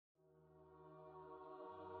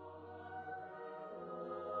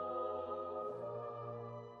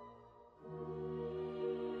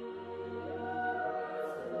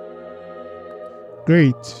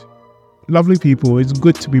Great. Lovely people. It's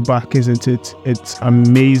good to be back, isn't it? It's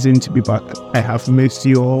amazing to be back. I have missed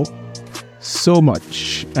you all so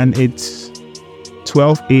much. And it's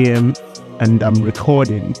 12 a.m. and I'm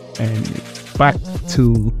recording and back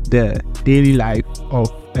to the daily life of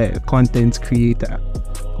a content creator.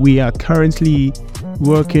 We are currently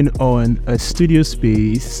working on a studio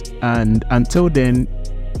space, and until then,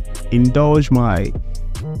 indulge my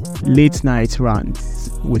late night rants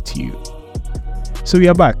with you. So we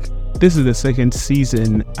are back. This is the second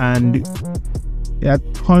season, and there are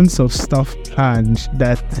tons of stuff planned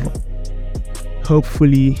that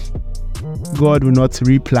hopefully God will not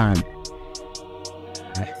replan.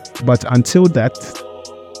 But until that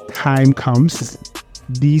time comes,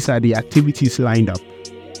 these are the activities lined up.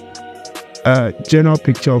 A general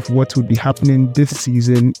picture of what would be happening this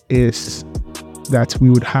season is that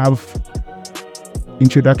we would have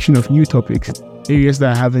introduction of new topics, areas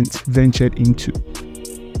that I haven't ventured into.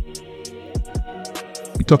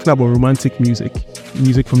 We're talking about romantic music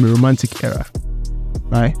from the romantic era,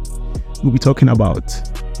 right? We'll be talking about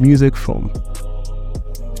music from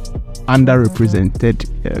underrepresented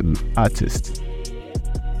artists,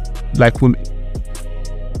 like women,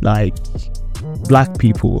 like black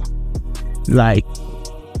people, like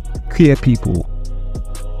queer people.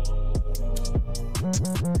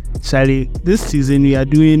 Charlie, this season we are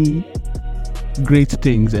doing great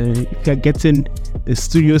things, and if you're getting the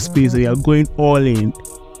studio space, we are going all in.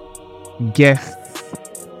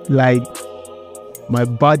 Guests like my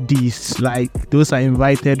buddies, like those I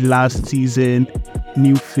invited last season,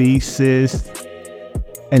 new faces,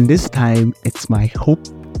 and this time it's my hope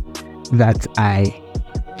that I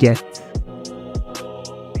get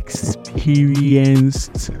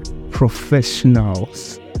experienced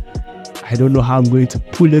professionals. I don't know how I'm going to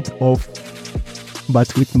pull it off,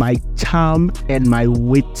 but with my charm and my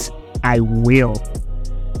wit, I will.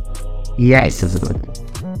 Yes.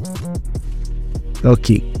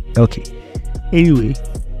 Okay. Anyway,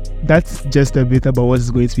 that's just a bit about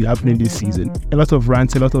what's going to be happening this season. A lot of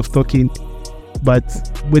rants, a lot of talking, but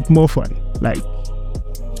with more fun. Like,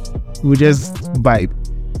 we'll just vibe.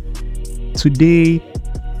 Today,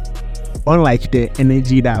 unlike the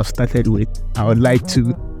energy that I've started with, I would like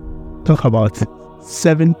to talk about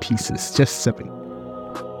 7 pieces. Just 7.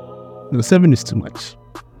 No, 7 is too much.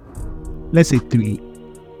 Let's say 3.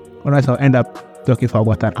 Otherwise, I'll end up talking for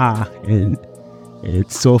about an hour, and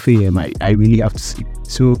it's 12 a.m. I really have to sleep.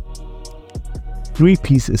 So, 3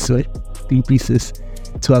 pieces, right? 3 pieces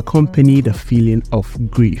to accompany the feeling of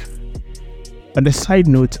grief. On the side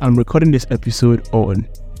note, I'm recording this episode on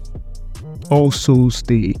All Souls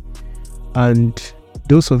Day, and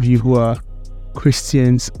those of you who are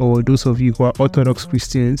Christians or those of you who are Orthodox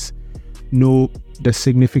Christians know the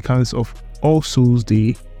significance of All Souls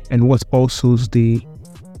Day and what All Souls Day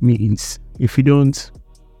means. If you don't,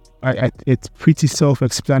 it's pretty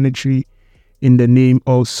self-explanatory in the name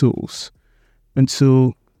All Souls. And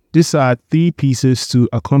so these are 3 pieces to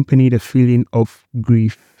accompany the feeling of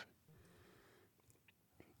grief.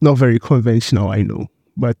 Not very conventional, I know,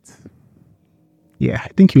 but yeah, I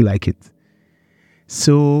think you like it.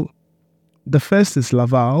 So the first is La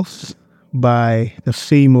Valse by the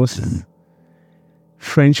famous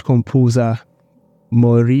French composer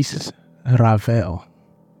Maurice Ravel.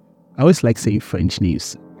 I always like saying French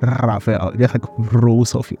names. Ravel, just like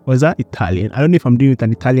Rose of it. Or is that Italian? I don't know if I'm doing it with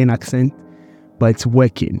an Italian accent, but it's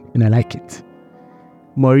working and I like it.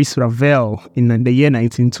 Maurice Ravel in the year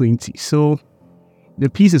 1920. So the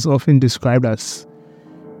piece is often described as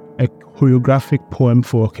a choreographic poem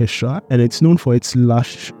for orchestra, and it's known for its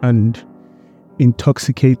lush and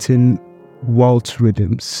intoxicating waltz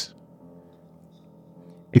rhythms.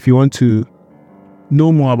 If you want to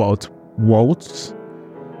know more about waltz,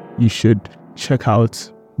 you should check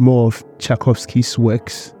out more of Tchaikovsky's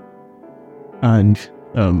works and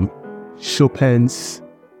Chopin's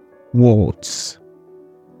waltz.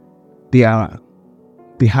 They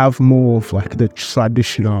have more of like the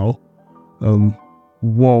traditional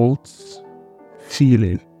waltz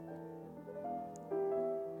feeling.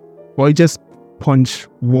 Or you just punch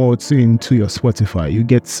waltz into your Spotify, you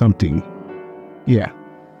get something. Yeah.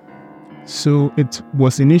 So it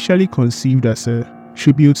was initially conceived as a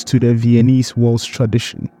tribute to the Viennese waltz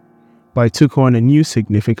tradition, but it took on a new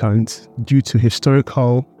significance due to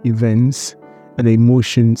historical events and the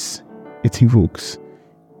emotions it evokes.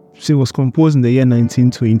 So it was composed in the year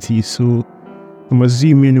 1920, so I'm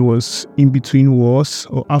assuming it was in between wars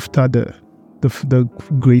or after the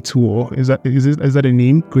Great War. Is that the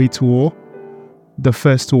name? Great War? The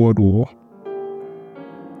First World War.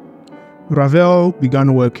 Ravel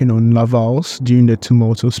began working on La Valse during the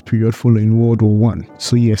tumultuous period following World War One.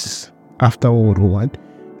 So yes, after World War One,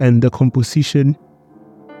 and the composition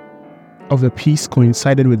of the piece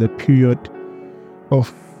coincided with a period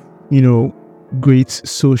of, great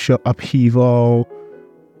social upheaval,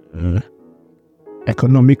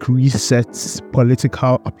 economic resets,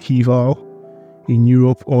 political upheaval in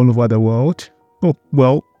Europe, all over the world. Oh,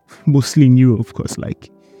 well, mostly in Europe, because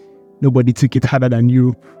nobody took it harder than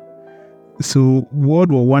Europe. So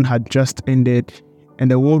World War One had just ended, and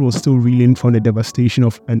the world was still reeling from the devastation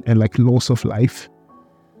of and loss of life.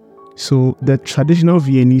 So the traditional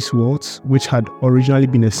Viennese waltz, which had originally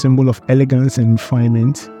been a symbol of elegance and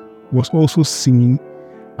refinement, was also seen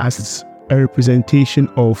as a representation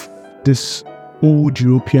of this old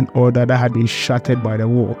European order that had been shattered by the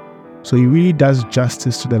war. So it really does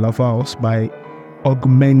justice to the La Valse by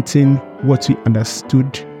augmenting what we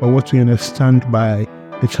understood or what we understand by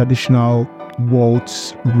the traditional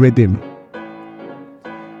waltz rhythm.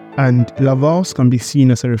 And La Valse can be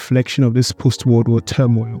seen as a reflection of this post-World War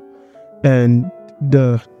turmoil. And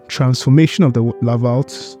the transformation of the La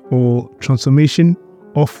Valse, or transformation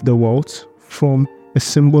of the waltz, from a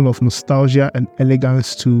symbol of nostalgia and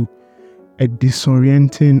elegance to a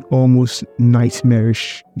disorienting, almost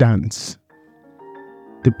nightmarish dance.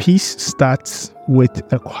 The piece starts with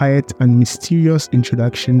a quiet and mysterious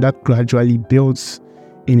introduction that gradually builds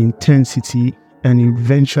in intensity and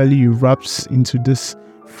eventually erupts into this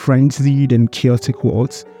frenzied and chaotic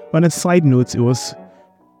waltz. On a side note, it was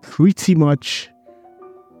pretty much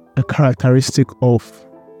a characteristic of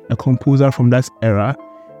a composer from that era,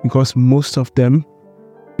 because most of them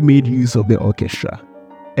made use of the orchestra.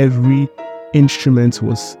 Every instrument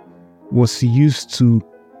was used to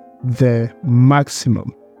the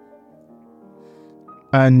maximum.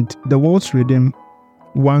 And the waltz rhythm,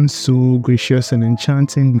 once so gracious and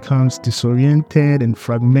enchanting, becomes disoriented and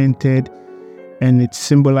fragmented, and it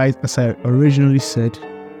symbolized, as I originally said,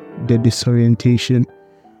 the disorientation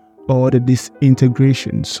or the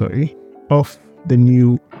disintegration, of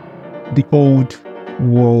the old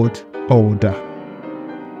world order.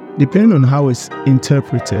 Depending on how it's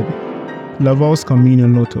interpreted, La Valse can mean a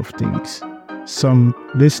lot of things. Some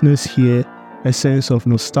listeners hear a sense of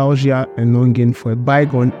nostalgia and longing for a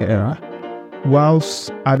bygone era,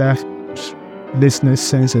 whilst other listeners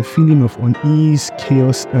sense a feeling of unease,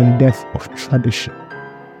 chaos, and death of tradition.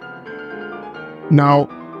 Now,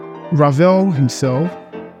 Ravel himself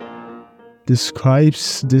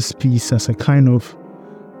describes this piece as a kind of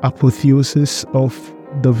apotheosis of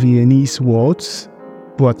the Viennese waltz,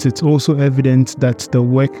 but it's also evident that the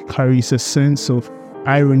work carries a sense of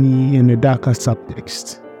irony and a darker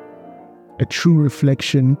subtext, a true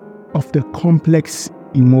reflection of the complex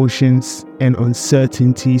emotions and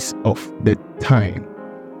uncertainties of the time.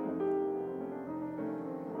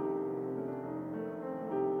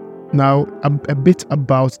 Now, a bit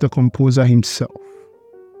about the composer himself.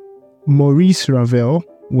 Maurice Ravel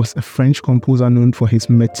was a French composer known for his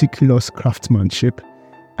meticulous craftsmanship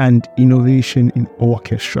and innovation in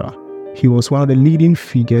orchestra. He was one of the leading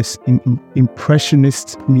figures in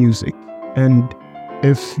Impressionist music. And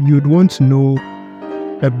if you'd want to know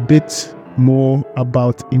a bit more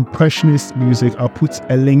about Impressionist music, I'll put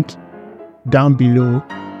a link down below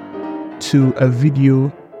to a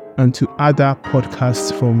video and to other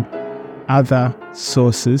podcasts from other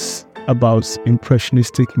sources about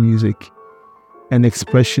Impressionistic music and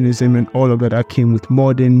Expressionism and all of that came with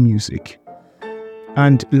modern music.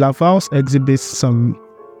 And La Valse exhibits some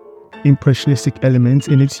Impressionistic elements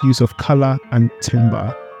in its use of color and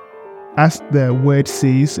timbre. As the word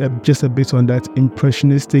says, just a bit on that,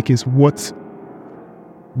 Impressionistic is what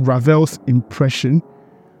Ravel's impression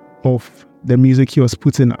of the music he was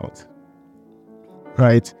putting out,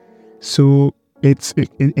 right? So it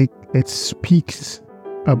speaks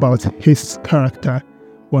about his character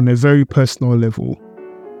on a very personal level,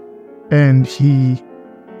 and he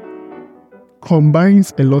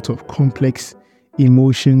combines a lot of complex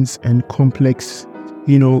emotions and complex,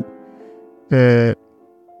 a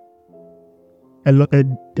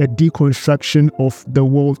deconstruction of the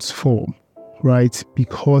waltz form, right?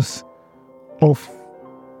 Because of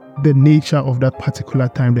the nature of that particular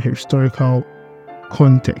time, the historical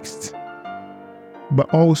context,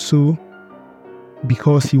 but also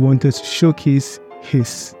because he wanted to showcase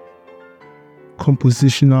his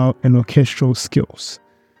compositional and orchestral skills.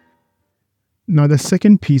 Now, the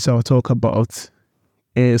second piece I'll talk about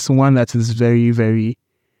is one that is very, very,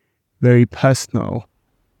 very personal.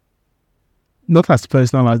 Not as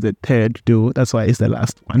personal as the third, though. That's why it's the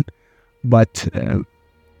last one. But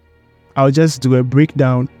I'll just do a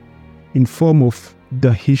breakdown in form of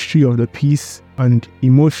the history of the piece and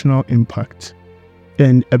emotional impact,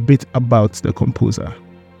 and a bit about the composer.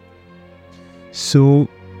 So,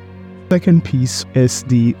 second piece is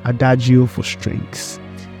the Adagio for strings,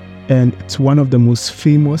 and it's one of the most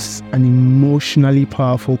famous and emotionally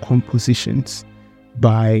powerful compositions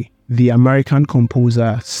by the American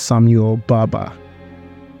composer Samuel Barber.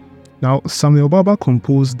 Now, Samuel Barber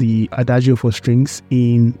composed the Adagio for strings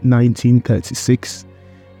in 1936,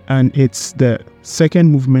 and it's the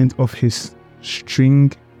second movement of his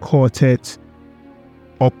string quartet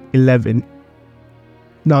Op. 11.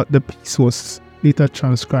 Now, the piece was later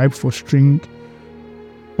transcribed for string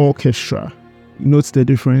orchestra. Note the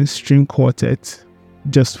difference: string quartet,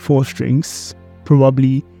 just 4 strings,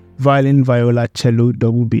 probably violin, viola, cello,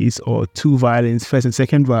 double bass, or 2 violins, first and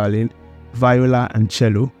second violin, viola and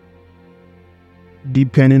cello,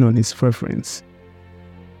 depending on his preference,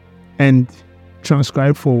 and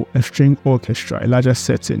transcribed for a string orchestra, a larger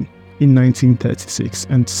setting, in 1936.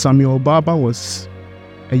 And Samuel Barber was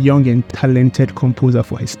a young and talented composer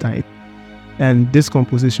for his time, and this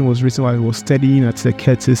composition was written while he was studying at the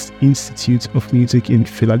Curtis Institute of Music in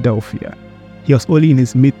Philadelphia. He was only in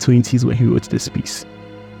his mid-20s when he wrote this piece.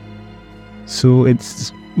 So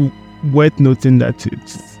it's worth noting that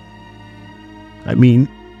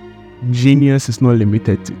genius is not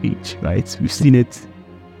limited to age, right? We've seen it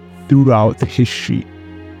throughout the history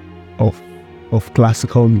of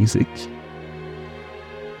classical music.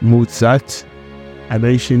 Mozart, I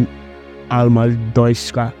mentioned Alma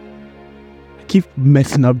Deutschka. I keep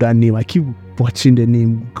messing up that name. I keep botching the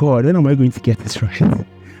name. God, when am I going to get this right?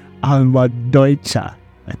 Alma Deutscher.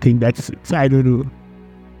 I think that's it. I don't know.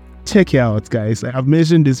 Check it out, guys. I've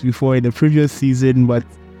mentioned this before in the previous season, but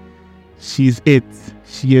she's it.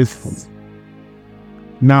 She is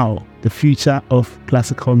now the future of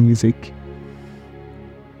classical music.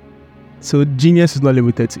 So genius is not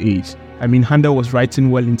limited to age. Handel was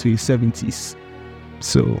writing well into his 70s.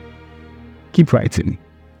 So keep writing.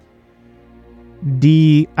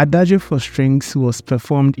 The Adagio for strings was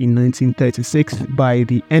performed in 1936 by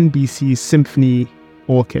the NBC Symphony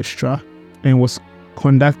Orchestra and was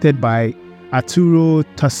conducted by Arturo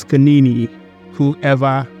Toscanini,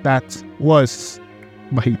 whoever that was.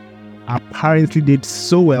 But he apparently did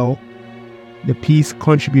so well, the piece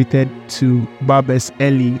contributed to Barber's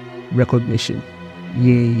early recognition.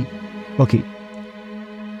 Yay. Okay.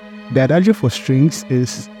 The Adagio for strings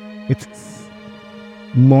it's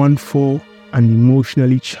mournful and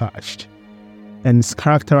emotionally charged, and it's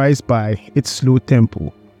characterized by its slow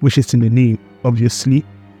tempo, which is in the name, obviously,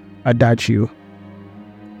 Adagio.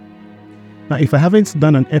 Now, if I haven't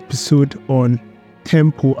done an episode on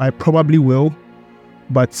tempo, I probably will,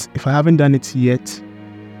 but if I haven't done it yet,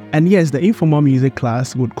 and yes, the informal music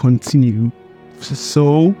class would continue,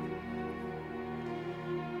 so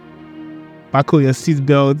buckle your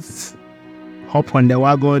seatbelts, hop on the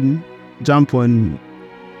wagon, jump on.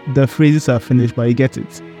 The phrases are finished, but you get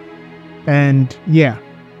it. And yeah,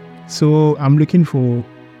 so I'm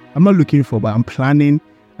planning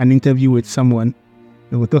an interview with someone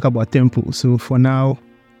and we'll talk about tempo. So for now,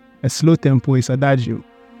 a slow tempo is Adagio.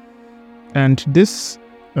 And this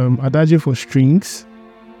Adagio for strings,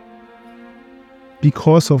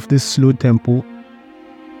 because of this slow tempo,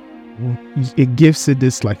 it gives it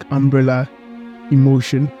this like umbrella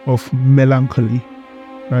emotion of melancholy,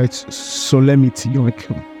 right? Solemnity,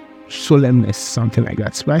 solemnness, something like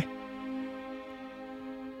that, right?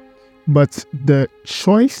 But the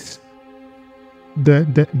choice,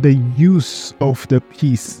 the use of the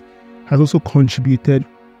piece has also contributed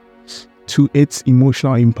to its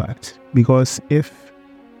emotional impact, because if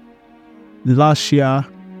last year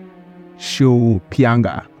show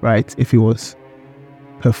Pianga, right, if it was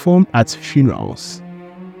performed at funerals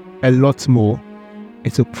a lot more,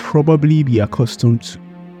 it will probably be accustomed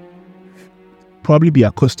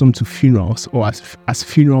to funerals or as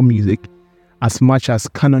funeral music as much as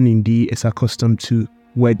Canon in D is accustomed to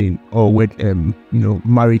wedding or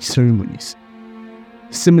marriage ceremonies.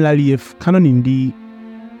 Similarly, if Canon in D,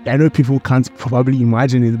 I know people can't probably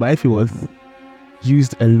imagine it, but if it was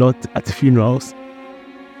used a lot at funerals,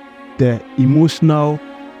 the emotional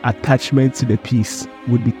attachment to the piece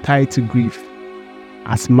would be tied to grief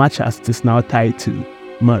as much as it is now tied to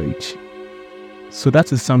marriage. So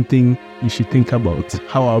that is something you should think about,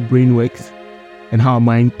 how our brain works and how our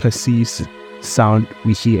mind perceives sound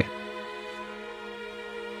we hear.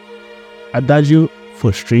 Adagio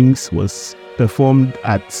for strings was performed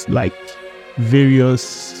at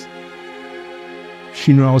various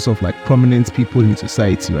funerals of prominent people in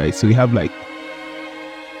society, right? So we have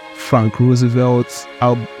Frank Roosevelt,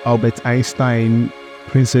 Albert Einstein,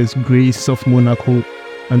 Princess Grace of Monaco,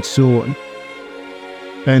 and so on.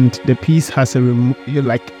 And the piece has an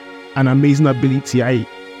amazing ability. I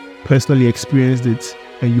personally experienced it,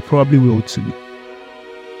 and you probably will too,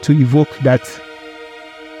 to evoke that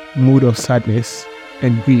mood of sadness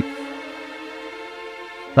and grief,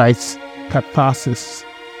 right? Catharsis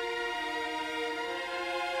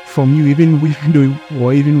from you, even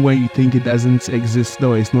when you think it doesn't exist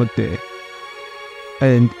or it's not there.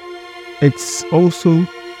 And it's also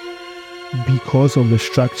because of the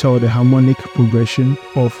structure or the harmonic progression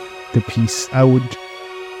of the piece. I would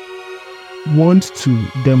want to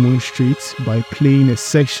demonstrate by playing a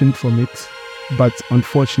section from it, but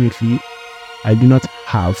unfortunately I do not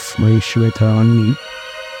have my instrument around me,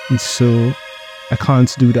 and so I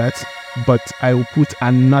can't do that. But I will put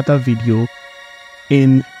another video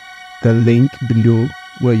in the link below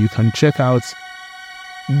where you can check out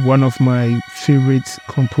one of my favorite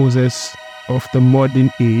composers of the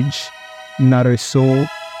modern age, Nara Soul,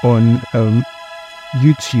 on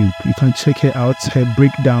YouTube. You can check her out, her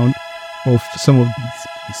breakdown of some of these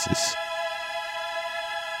pieces.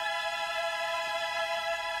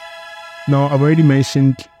 Now, I've already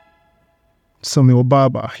mentioned Samuel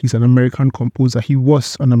Barber. He's an American composer. He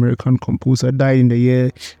was an American composer, died in the year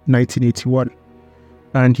 1981.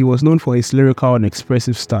 And he was known for his lyrical and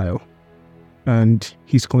expressive style. And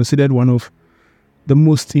he's considered one of the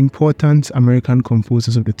most important American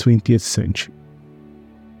composers of the 20th century.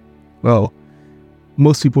 Well,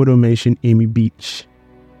 most people don't mention Amy Beach.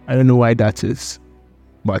 I don't know why that is,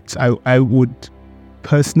 but I would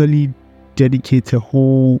personally dedicate a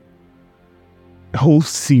whole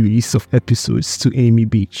series of episodes to Amy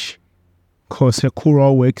Beach, because her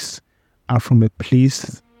choral works are from a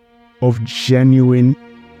place of genuine,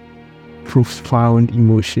 profound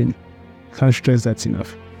emotion. Can't stress that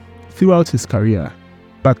enough. Throughout his career,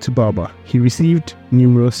 back to Barber, he received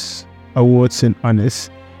numerous awards and honors,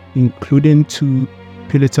 including 2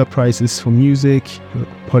 Pulitzer Prizes for music, a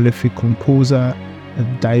prolific composer,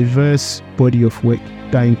 a diverse body of work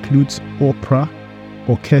that includes opera,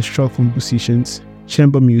 orchestral compositions,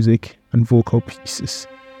 chamber music, and vocal pieces.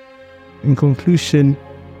 In conclusion,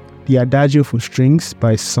 the Adagio for Strings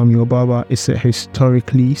by Samuel Barber is a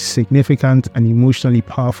historically significant and emotionally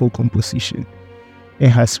powerful composition. It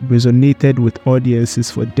has resonated with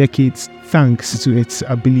audiences for decades thanks to its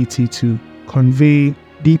ability to convey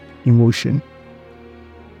deep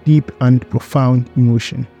and profound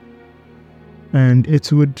emotion. And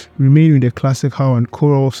it would remain in the classical and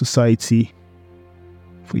choral society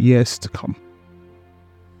for years to come.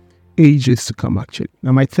 Ages to come, actually.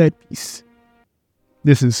 Now, my third piece.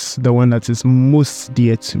 This is the one that is most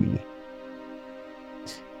dear to me.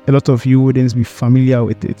 A lot of you wouldn't be familiar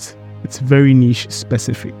with it. It's very niche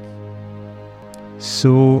specific.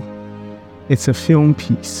 So, it's a film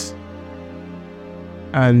piece.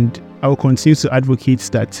 And I will continue to advocate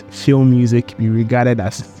that film music be regarded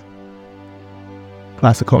as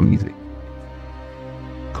classical music,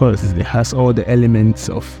 because it has all the elements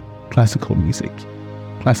of classical music.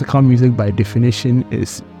 Classical music, by definition,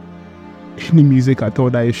 is any music at all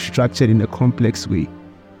that is structured in a complex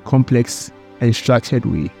and structured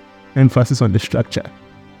way. Emphasis on the structure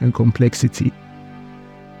and complexity.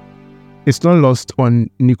 It's not lost on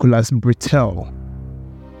Nicolas Bretel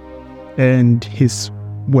and his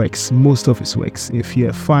works, most of his works. If you're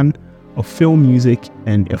a fan of film music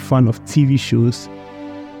and a fan of TV shows,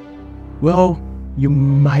 well, you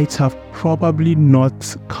might have probably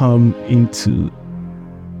not come into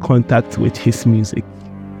contact with his music,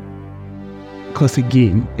 because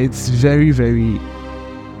again, it's very, very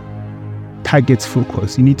target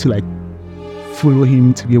focused. You need to follow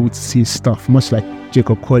him to be able to see his stuff, much like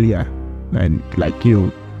Jacob Collier and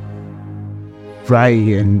Fry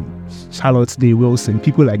and Charlotte Day Wilson,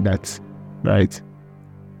 people like that, right?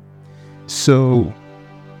 So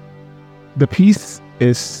the piece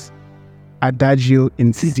is Adagio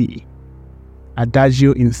in C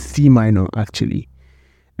minor, actually,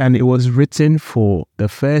 and it was written for the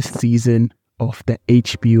first season of the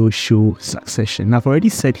HBO show Succession. I've already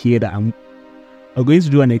said here that I'm going to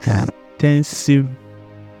do an extensive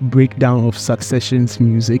breakdown of Succession's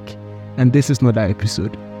music, and this is not that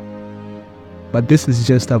episode, but this is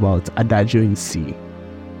just about Adagio in C.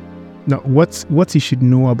 Now, what you should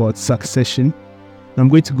know about Succession, I'm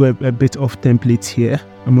going to go a bit off template here.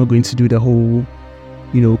 I'm not going to do the whole,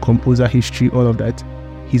 composer history, all of that.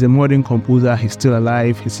 He's a modern composer. He's still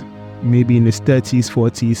alive. He's maybe in his 30s,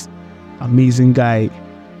 40s. Amazing guy.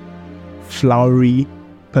 Flowery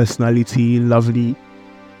personality, lovely,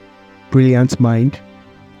 brilliant mind.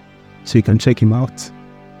 So you can check him out.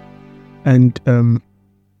 And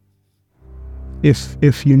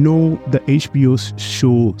if you know the HBO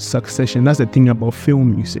show Succession, that's the thing about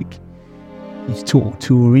film music.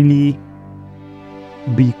 To really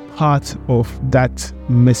be part of that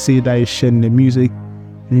message that is shared in the music,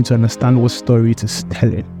 you need to understand what story it is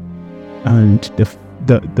telling. And the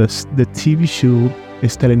TV show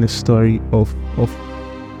is telling a story of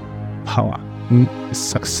power, a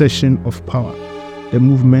succession of power, the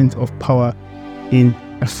movement of power in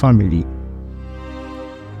a family.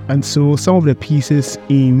 And so some of the pieces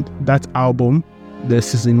in that album, the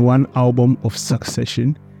season 1 album of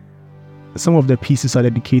Succession, some of the pieces are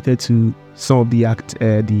dedicated to some of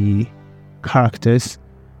the characters,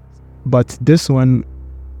 but this one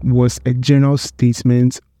was a general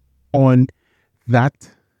statement on that,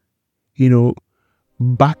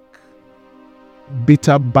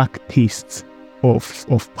 bitter back taste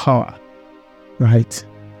of power, right?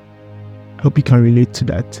 I hope you can relate to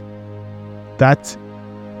that. That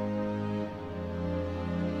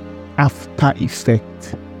after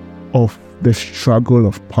effect of the struggle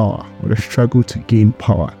of power, or the struggle to gain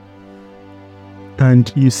power.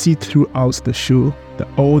 And you see throughout the show that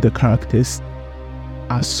all the characters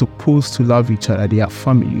are supposed to love each other. They are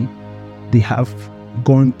family. They have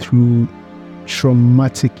gone through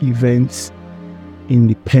traumatic events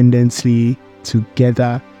independently,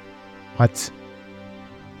 together, but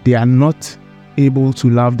they are not able to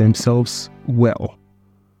love themselves well,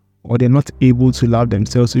 or they're not able to love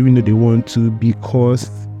themselves even though they want to, because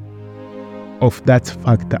of that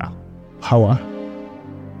factor, power,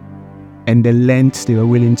 and the lengths they were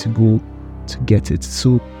willing to go to get it.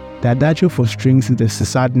 So the Adagio for strings is the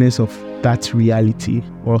sadness of that reality,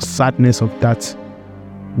 or sadness of that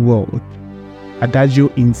world. Adagio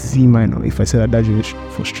in C minor. If I said Adagio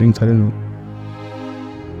for strings, I don't know.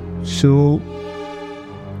 So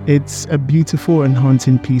it's a beautiful and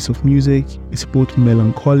haunting piece of music. It's both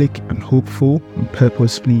melancholic and hopeful, and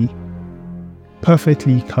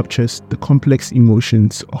perfectly captures the complex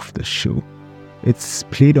emotions of the show. It's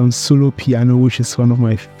played on solo piano, which is one of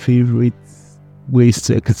my favorite ways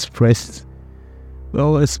to express.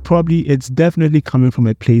 Well, it's definitely coming from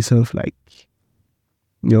a place of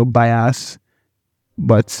bias,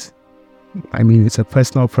 but I mean, it's a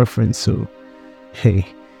personal preference, so hey.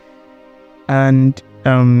 And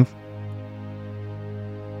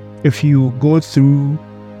if you go through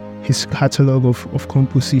his catalog of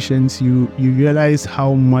compositions, you realize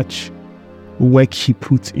how much work he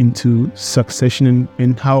put into Succession,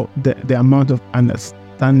 and how the amount of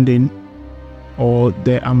understanding, or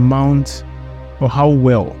the amount, or how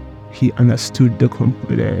well he understood the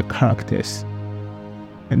characters.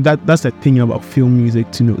 And that's the thing about film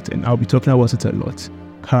music to note, and I'll be talking about it a lot.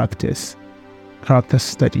 Characters, character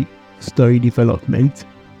study, story development,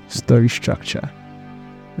 story structure.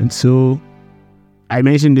 And so, I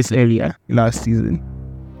mentioned this earlier, last season.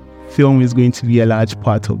 Film is going to be a large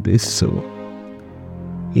part of this, so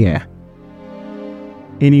yeah.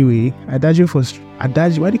 Anyway, Adagio, why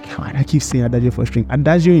do I keep saying Adagio for string?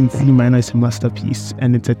 Adagio in C minor is a masterpiece,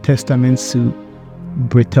 and it's a testament to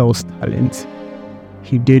Brittel's talent.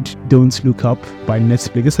 He did Don't Look Up by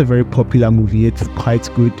Netflix. It's a very popular movie. It's quite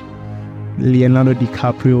good. Leonardo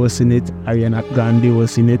DiCaprio was in it. Ariana Grande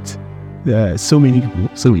was in it. So many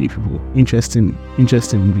people. Interesting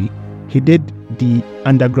movie. He did The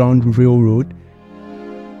Underground Railroad,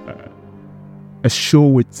 a show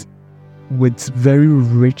with very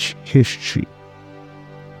rich history,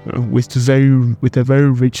 with a very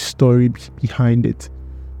rich story behind it.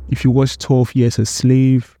 If you watch 12 Years a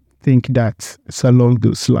Slave, think that it's along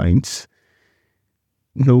those lines.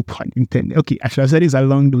 No pun intended. Okay, actually I said it's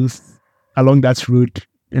along that road,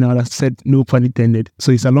 and I said no pun intended.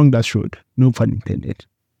 So it's along that road, no pun intended.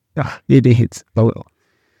 It didn't hit, but well.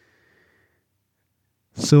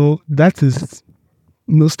 So that is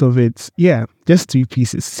most of it. Yeah, just 3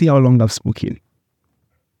 pieces. See how long I've spoken.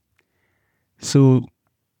 So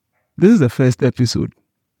this is the first episode.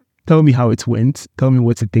 Tell me how it went. Tell me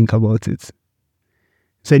what you think about it.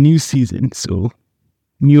 It's a new season, so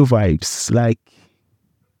new vibes.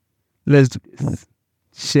 Let's do this.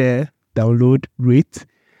 Share, download, rate.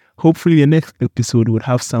 Hopefully the next episode would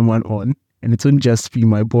have someone on, and it won't just be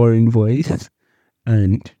my boring voice,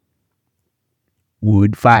 and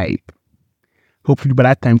would vibe. Hopefully by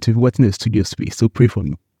that time to be watching the studio space. So pray for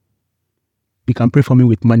me. You can pray for me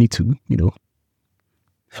with money too,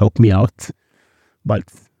 help me out. But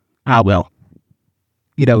well.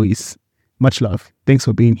 Either ways, much love. Thanks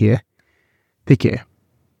for being here. Take care.